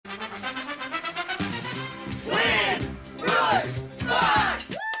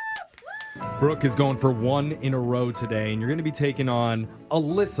Brooke is going for one in a row today, and you're going to be taking on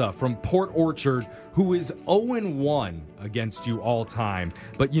Alyssa from Port Orchard, who is 0-1 against you all time.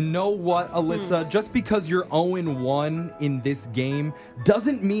 But you know what, Alyssa? Just because you're 0-1 in this game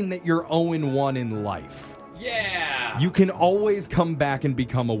doesn't mean that you're 0-1 in life. Yeah. You can always come back and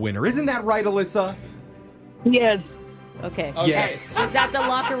become a winner. Isn't that right, Alyssa? Yes. Okay. Yes. Is that the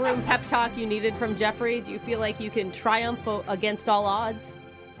locker room pep talk you needed from Jeffrey? Do you feel like you can triumph against all odds?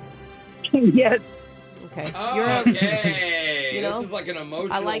 Yes. Okay. Okay. You know? This is like an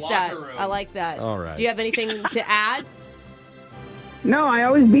emotional I like locker that. room. I like that. All right. Do you have anything to add? No, I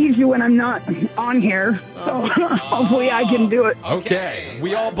always beat you when I'm not on here. So hopefully I can do it. Okay.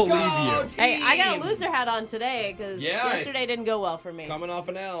 We all believe Go, you. team. Hey, I got a loser hat on today because Yeah. yesterday didn't go well for me. Coming off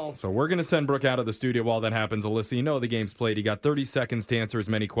an L. So we're going to send Brooke out of the studio while that happens. Alyssa, you know the game's played. You got 30 seconds to answer as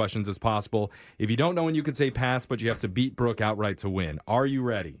many questions as possible. If you don't know when you can say pass, but you have to beat Brooke outright to win. Are you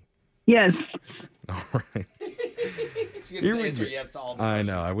ready? Yes. All right. She's Here gonna we answer go. yes to all the I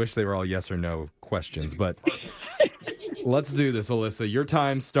know. I wish they were all yes or no questions, but let's do this, Alyssa. Your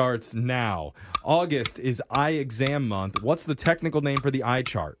time starts now. August is eye exam month. What's the technical name for the eye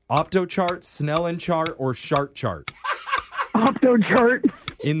chart? Opto chart, Snellen chart, or Chart chart? Opto chart.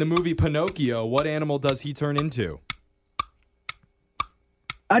 In the movie Pinocchio, what animal does he turn into?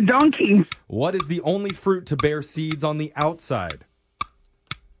 A donkey. What is the only fruit to bear seeds on the outside?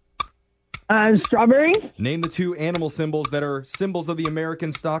 Strawberry. Name the two animal symbols that are symbols of the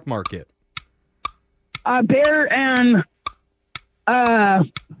American stock market. Bear and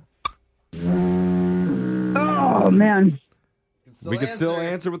oh man, We could still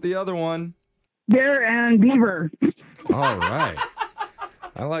answer with the other one. bear and beaver. All right.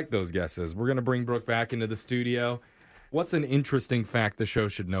 I like those guesses. We're going to bring Brooke back into the studio. What's an interesting fact the show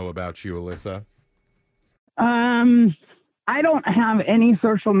should know about you, Alyssa? I don't have any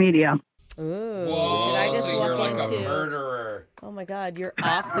social media. Ooh. Whoa, Did I just so walk you're like into? a murderer. Oh my God, you're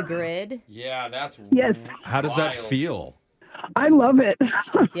off the grid. Yeah, that's Yes. How does that wild. feel? I love it.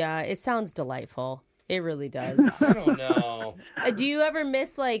 Yeah, it sounds delightful. It really does. I don't know. Do you ever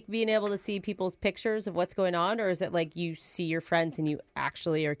miss like being able to see people's pictures of what's going on, or is it like you see your friends and you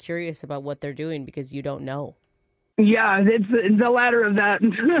actually are curious about what they're doing because you don't know? Yeah, it's the latter of that.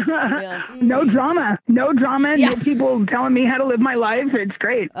 Yeah. No drama. No drama. Yeah. No people telling me how to live my life. It's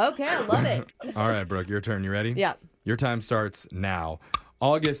great. Okay, I love it. All right, Brooke, your turn. You ready? Yeah. Your time starts now.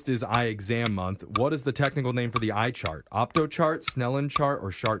 August is eye exam month. What is the technical name for the eye chart? Opto chart, Snellen chart, or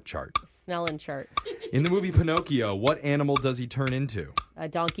Chart chart? Snellen chart. In the movie Pinocchio, what animal does he turn into? A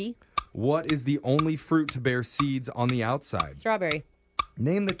donkey. What is the only fruit to bear seeds on the outside? Strawberry.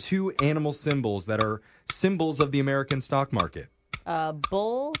 Name the two animal symbols that are symbols of the American stock market.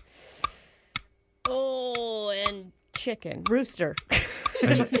 Bull. Oh, and chicken. Rooster.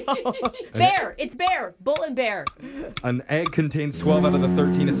 Bear. It's bear. Bull and bear. An egg contains 12 out of the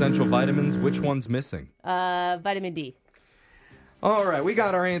 13 essential vitamins. Which one's missing? Vitamin D. All right, we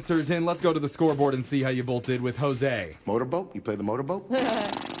got our answers in. Let's go to the scoreboard and see how you both did with Jose. Motorboat? You play the motorboat?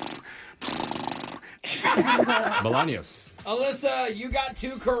 Bolaños. Alyssa, you got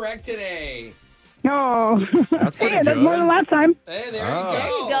 2 correct today. Oh, That's pretty hey, that's good. more than last time. Hey, there Oh. you go. There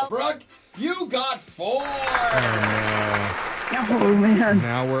you go. Brooke, you got 4. Oh man.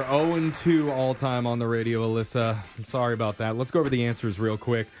 Now we're 0-2 all time on the radio, Alyssa. I'm sorry about that. Let's go over the answers real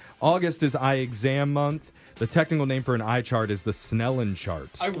quick. August is eye exam month. The technical name for an eye chart is the Snellen chart.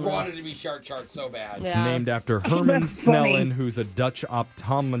 I wanted to be Chart chart so bad. It's Yeah. named after Herman That's funny. Snellen, who's a Dutch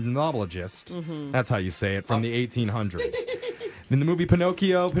ophthalmologist. That's how you say it, from the 1800s. In the movie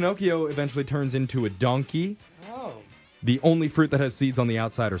Pinocchio, Pinocchio eventually turns into a donkey. Oh. The only fruit that has seeds on the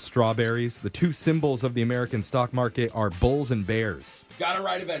outside are strawberries. The two symbols of the American stock market are bulls and bears. Got it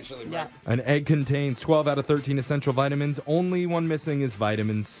right eventually, Brooke. Yeah. An egg contains 12 out of 13 essential vitamins. Only one missing is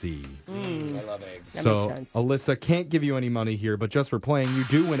vitamin C. I love eggs. That So, makes sense. Alyssa, can't give you any money here, but just for playing, you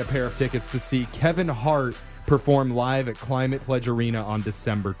do win a pair of tickets to see Kevin Hart perform live at Climate Pledge Arena on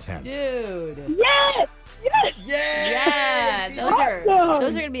December 10th. Dude. Yes. Yes. Yeah, Yay!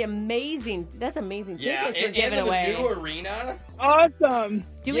 those are gonna be amazing. That's amazing Yeah, tickets we're and giving in the away. new arena. Awesome.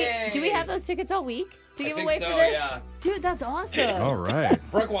 Do Yay. we have those tickets all week to I give think away so, for this? yeah. Dude, that's awesome. All right.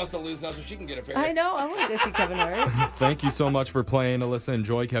 Brooke wants to lose now so she can get a pair. I know. I want to go see Kevin Hart. Thank you so much for playing, Alyssa.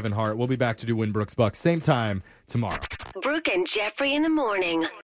 Enjoy Kevin Hart. We'll be back to do Win Brooks Bucks same time tomorrow. Brooke and Jeffrey in the morning.